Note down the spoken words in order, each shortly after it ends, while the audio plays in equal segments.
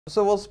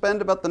So we'll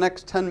spend about the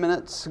next 10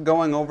 minutes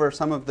going over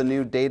some of the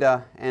new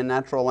data and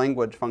natural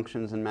language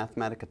functions in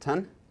Mathematica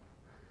 10.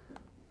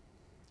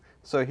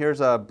 So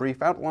here's a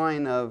brief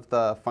outline of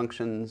the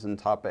functions and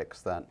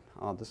topics that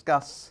I'll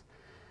discuss.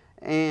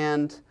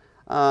 And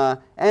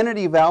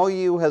entity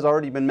value has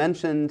already been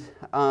mentioned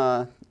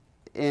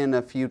in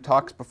a few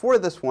talks before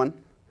this one.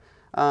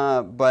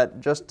 But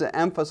just to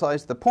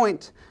emphasize the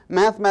point,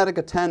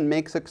 Mathematica 10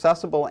 makes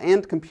accessible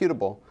and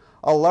computable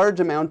a large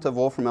amount of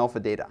Wolfram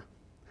alpha data.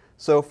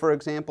 So for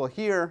example,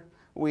 here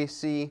we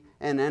see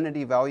an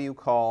entity value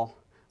call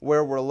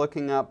where we're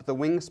looking up the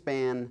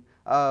wingspan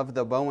of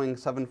the Boeing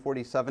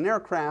 747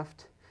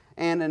 aircraft,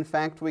 and in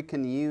fact we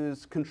can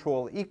use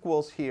control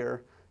equals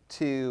here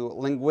to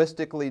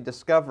linguistically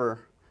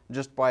discover,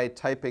 just by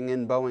typing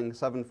in Boeing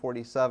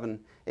 747,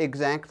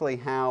 exactly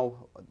how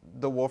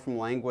the Wolfram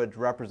language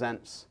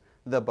represents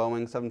the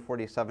Boeing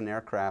 747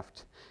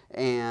 aircraft,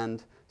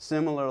 and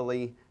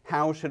similarly,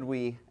 how should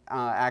we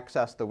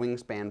access the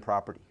wingspan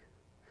property.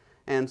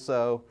 And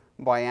so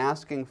by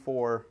asking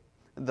for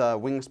the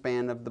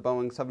wingspan of the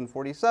Boeing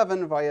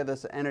 747 via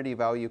this entity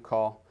value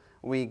call,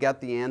 we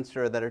get the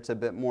answer that it's a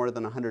bit more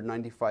than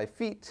 195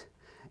 feet.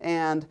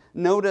 And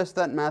notice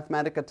that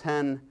Mathematica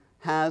 10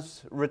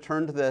 has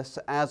returned this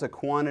as a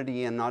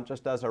quantity and not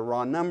just as a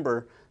raw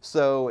number.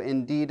 So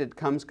indeed it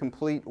comes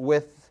complete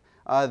with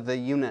the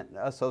unit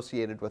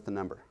associated with the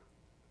number.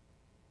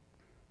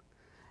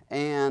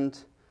 And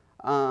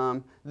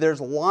there's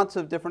lots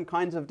of different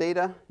kinds of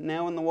data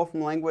now in the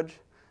Wolfram language.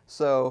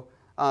 So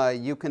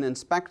you can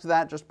inspect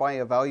that just by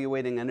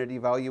evaluating entity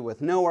value with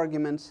no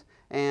arguments.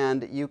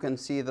 And you can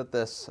see that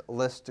this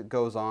list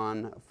goes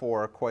on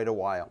for quite a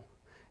while.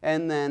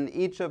 And then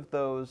each of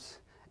those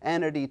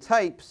entity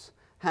types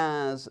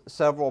has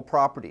several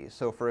properties.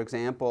 So for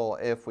example,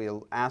 if we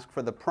ask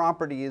for the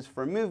properties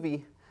for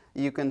movie,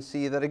 you can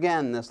see that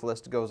again this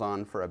list goes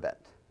on for a bit.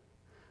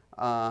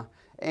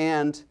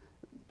 And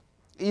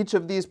each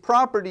of these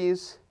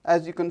properties,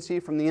 as you can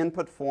see from the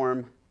input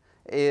form,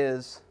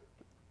 is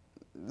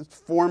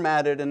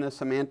formatted in a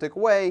semantic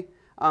way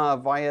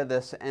via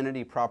this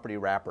entity property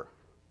wrapper.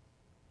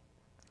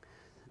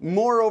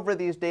 Moreover,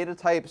 these data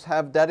types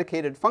have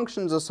dedicated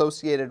functions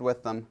associated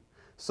with them.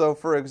 So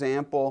for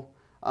example,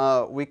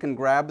 we can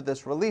grab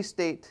this release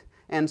date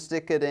and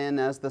stick it in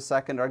as the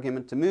second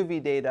argument to movie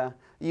data,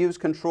 use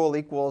control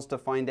equals to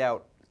find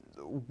out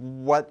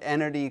what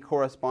entity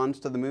corresponds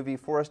to the movie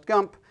Forrest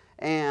Gump,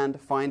 and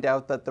find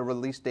out that the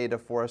release date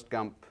of Forrest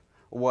Gump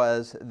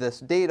was this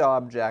date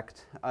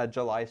object,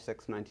 July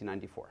 6,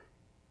 1994.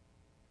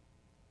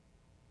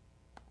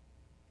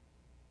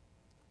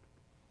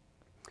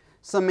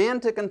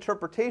 Semantic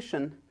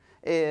interpretation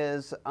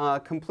is a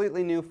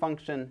completely new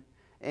function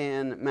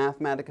in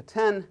Mathematica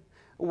 10,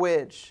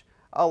 which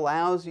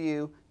allows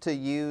you to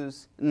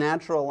use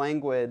natural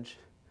language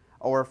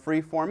or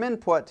free-form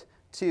input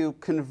to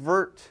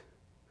convert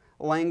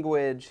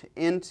language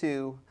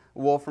into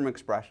Wolfram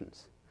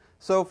expressions.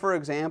 So for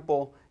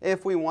example,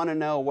 if we want to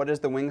know what is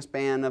the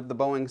wingspan of the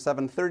Boeing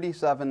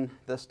 737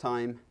 this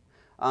time,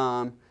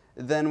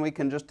 then we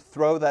can just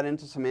throw that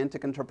into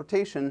semantic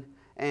interpretation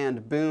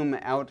and boom,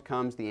 out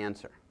comes the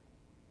answer.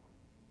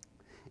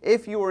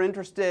 If you are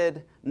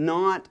interested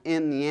not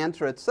in the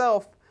answer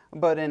itself,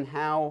 but in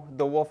how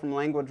the Wolfram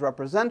language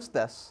represents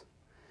this,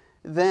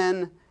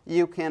 then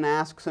you can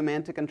ask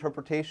semantic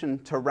interpretation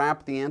to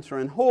wrap the answer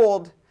in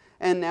hold,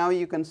 and now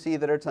you can see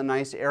that it's a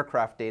nice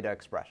aircraft data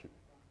expression.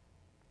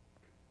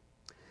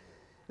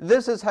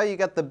 This is how you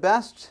get the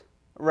best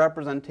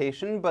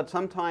representation, but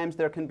sometimes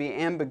there can be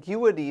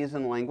ambiguities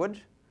in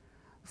language.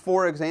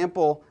 For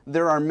example,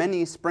 there are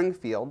many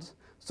Springfields,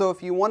 so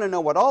if you want to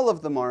know what all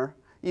of them are,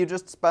 you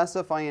just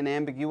specify an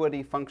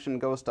ambiguity function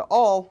goes to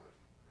all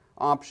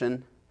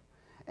option,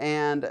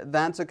 and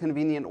that's a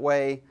convenient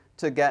way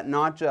to get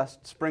not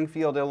just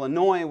Springfield,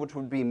 Illinois, which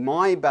would be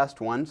my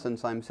best one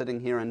since I'm sitting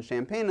here in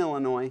Champaign,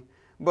 Illinois,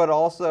 but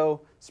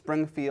also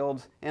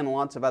Springfield and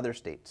lots of other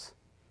states.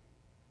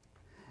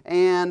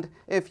 And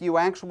if you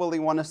actually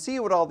want to see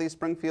what all these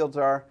Springfields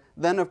are,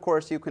 then of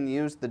course you can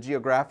use the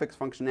geographics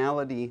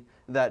functionality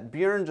that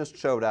Björn just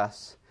showed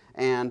us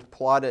and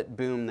plot it,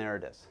 boom, there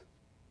it is.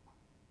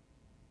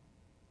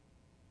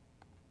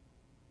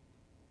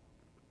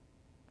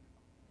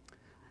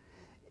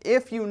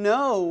 If you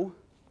know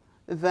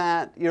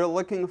that you're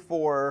looking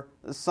for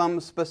some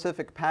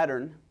specific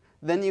pattern,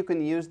 then you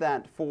can use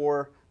that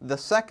for the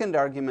second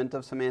argument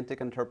of semantic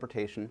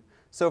interpretation.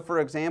 So for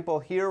example,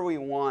 here we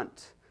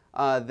want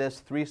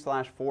this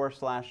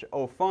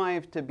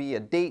 3/4/05 to be a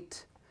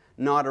date,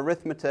 not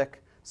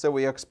arithmetic. So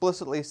we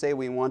explicitly say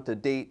we want a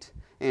date,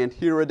 and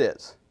here it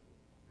is.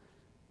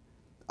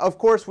 Of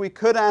course, we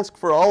could ask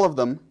for all of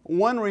them.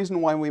 One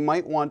reason why we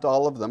might want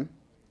all of them,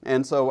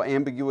 and so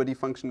ambiguity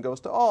function goes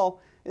to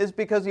all, is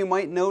because you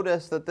might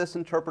notice that this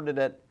interpreted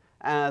it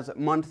as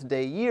month,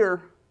 day,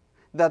 year.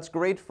 That's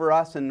great for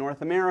us in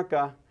North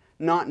America,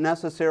 not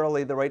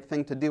necessarily the right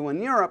thing to do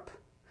in Europe.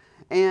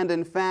 And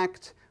in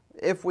fact,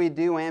 if we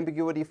do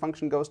ambiguity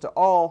function goes to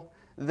all,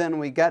 then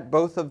we get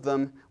both of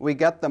them. We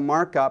get the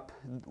markup.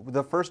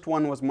 The first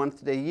one was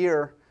month, day,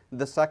 year.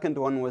 The second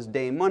one was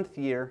day, month,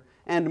 year.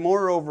 And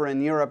moreover,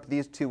 in Europe,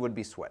 these two would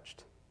be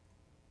switched.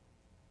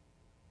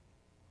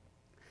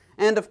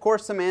 And of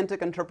course,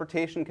 semantic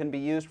interpretation can be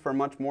used for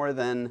much more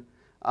than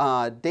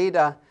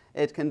data.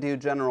 It can do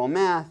general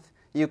math.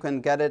 You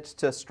can get it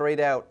to straight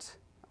out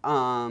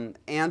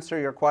answer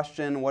your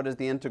question, what is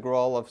the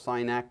integral of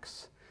sine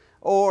x?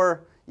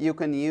 Or you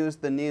can use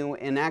the new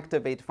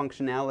inactivate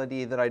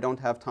functionality that I don't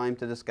have time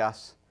to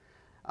discuss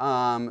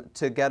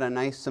to get a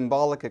nice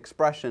symbolic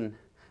expression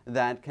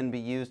that can be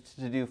used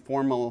to do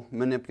formal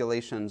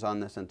manipulations on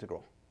this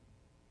integral.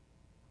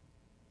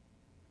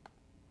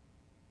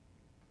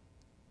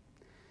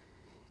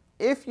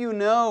 If you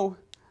know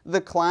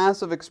the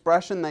class of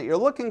expression that you're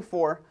looking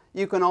for,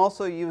 you can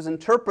also use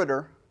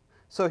interpreter.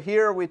 So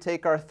here we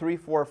take our 3,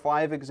 4,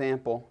 5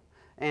 example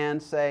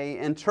and say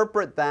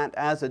interpret that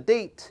as a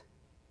date,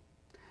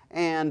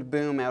 and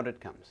boom, out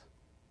it comes.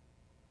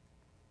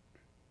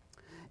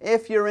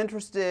 If you're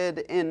interested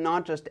in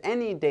not just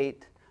any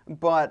date,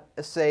 but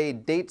say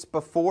dates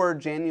before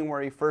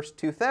January 1st,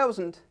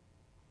 2000,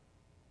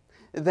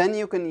 then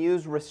you can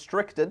use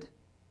restricted.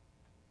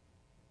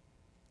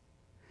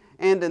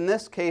 And in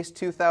this case,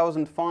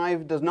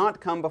 2005 does not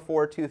come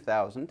before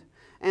 2000.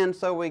 And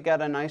so we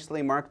get a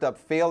nicely marked up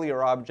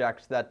failure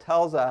object that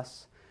tells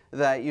us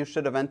that you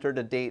should have entered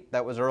a date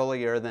that was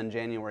earlier than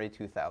January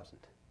 2000.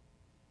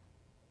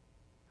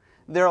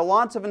 There are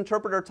lots of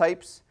interpreter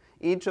types.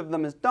 Each of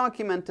them is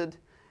documented.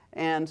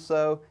 And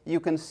so you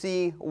can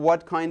see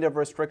what kind of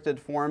restricted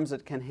forms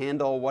it can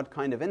handle, what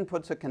kind of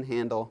inputs it can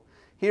handle.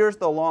 Here's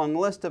the long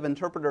list of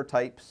interpreter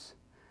types.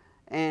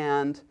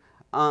 And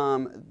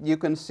you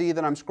can see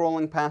that I'm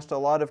scrolling past a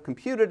lot of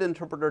computed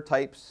interpreter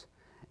types.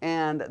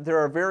 And there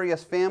are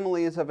various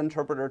families of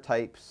interpreter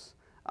types.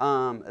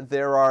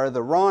 There are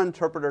the raw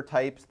interpreter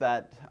types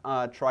that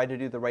try to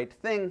do the right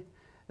thing.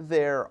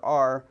 There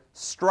are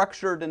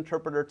structured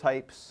interpreter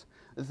types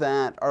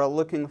that are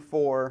looking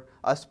for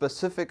a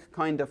specific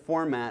kind of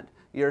format.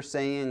 You're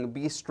saying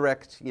be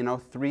strict,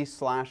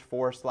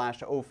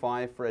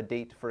 3/4/05 for a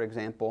date, for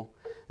example.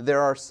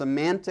 There are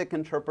semantic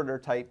interpreter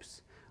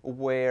types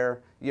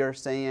where you're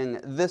saying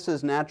this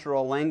is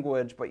natural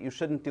language, but you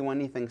shouldn't do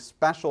anything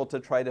special to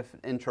try to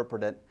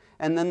interpret it.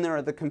 And then there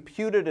are the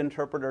computed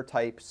interpreter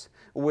types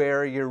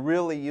where you're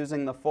really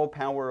using the full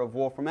power of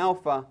Wolfram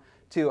Alpha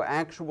to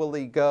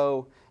actually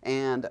go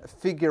and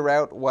figure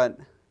out what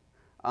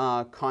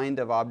kind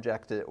of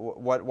object,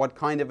 what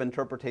kind of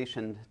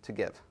interpretation to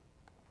give.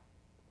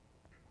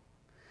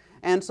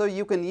 And so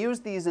you can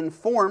use these in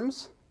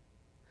forms.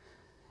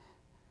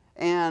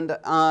 And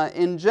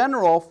in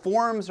general,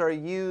 forms are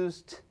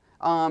used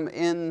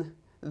in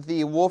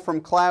the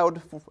Wolfram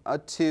Cloud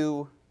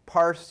to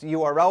parse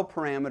URL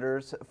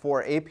parameters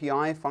for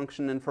API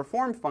function and for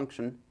form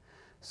function.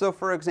 So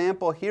for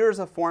example, here's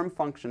a form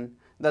function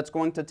that's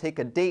going to take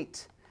a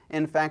date.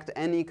 In fact,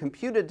 any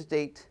computed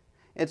date.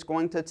 It's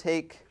going to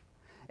take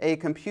a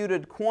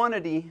computed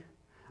quantity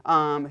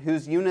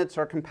whose units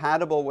are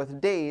compatible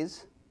with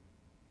days,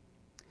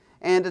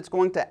 and it's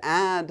going to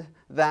add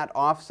that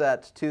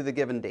offset to the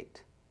given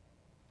date.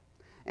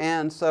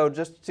 And so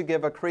just to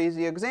give a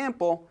crazy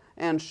example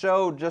and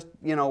show just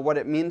what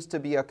it means to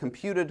be a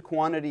computed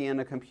quantity and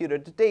a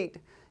computed date,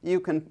 you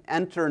can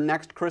enter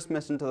next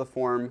Christmas into the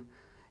form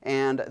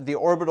and the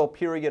orbital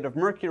period of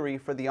Mercury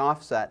for the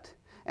offset,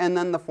 and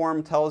then the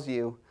form tells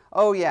you,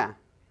 oh yeah,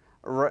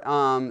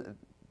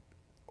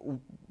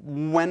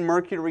 when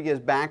Mercury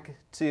is back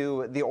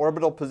to the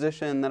orbital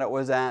position that it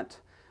was at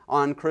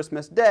on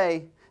Christmas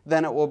Day,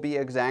 then it will be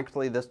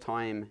exactly this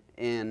time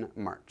in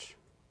March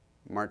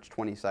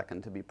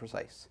 22nd to be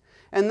precise.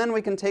 And then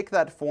we can take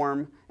that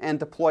form and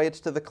deploy it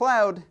to the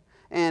cloud,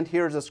 and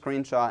here's a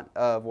screenshot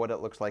of what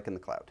it looks like in the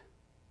cloud.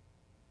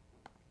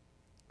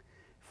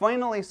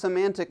 Finally,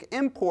 semantic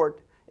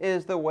import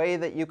is the way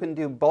that you can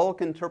do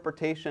bulk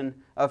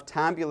interpretation of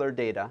tabular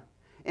data.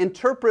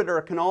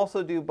 Interpreter can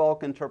also do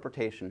bulk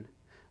interpretation,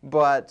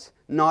 but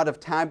not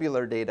of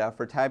tabular data.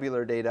 For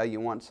tabular data,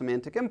 you want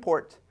semantic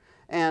import.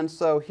 And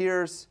so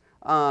here's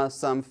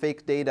some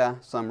fake data,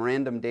 some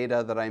random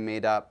data that I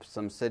made up,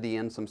 some city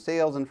and some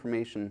sales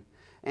information.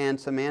 And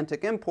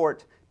semantic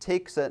import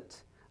takes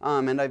it,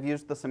 and I've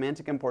used the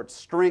semantic import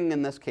string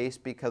in this case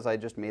because I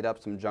just made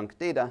up some junk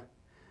data.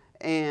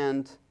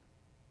 And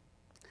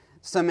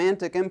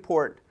semantic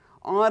import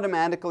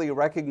automatically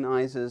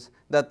recognizes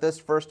that this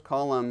first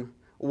column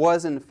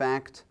was in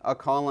fact a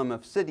column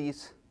of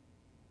cities,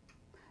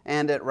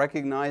 and it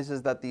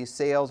recognizes that these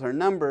sales are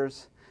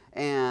numbers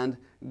and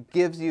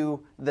gives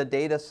you the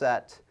data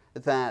set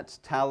that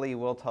Tally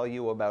will tell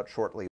you about shortly.